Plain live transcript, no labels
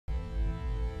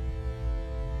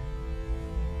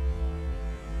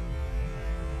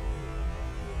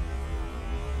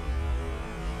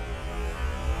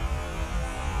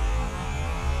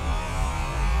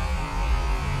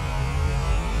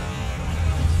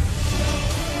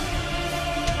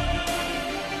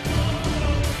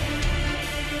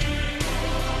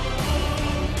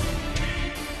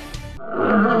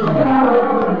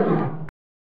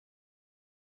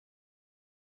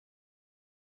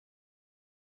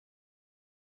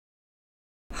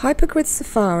Hypergrid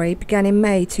Safari began in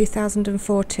May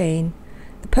 2014.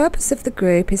 The purpose of the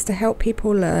group is to help people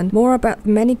learn more about the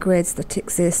many grids that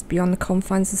exist beyond the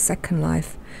confines of Second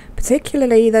Life,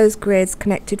 particularly those grids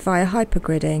connected via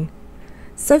hypergridding.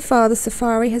 So far, the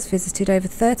Safari has visited over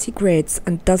 30 grids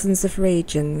and dozens of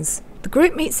regions. The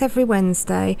group meets every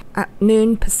Wednesday at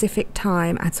noon Pacific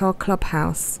time at our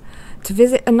clubhouse to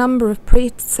visit a number of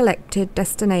pre-selected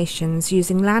destinations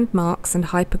using landmarks and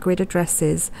hypergrid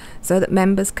addresses so that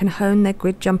members can hone their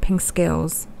grid jumping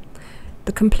skills.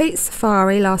 The complete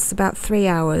safari lasts about 3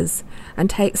 hours and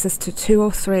takes us to 2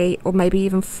 or 3 or maybe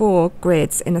even 4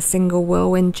 grids in a single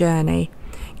whirlwind journey,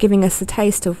 giving us a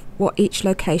taste of what each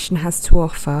location has to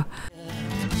offer.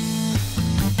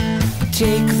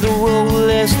 Take the road,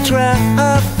 let's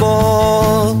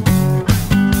travel.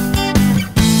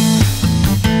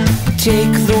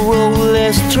 Take the road,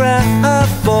 let's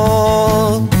travel.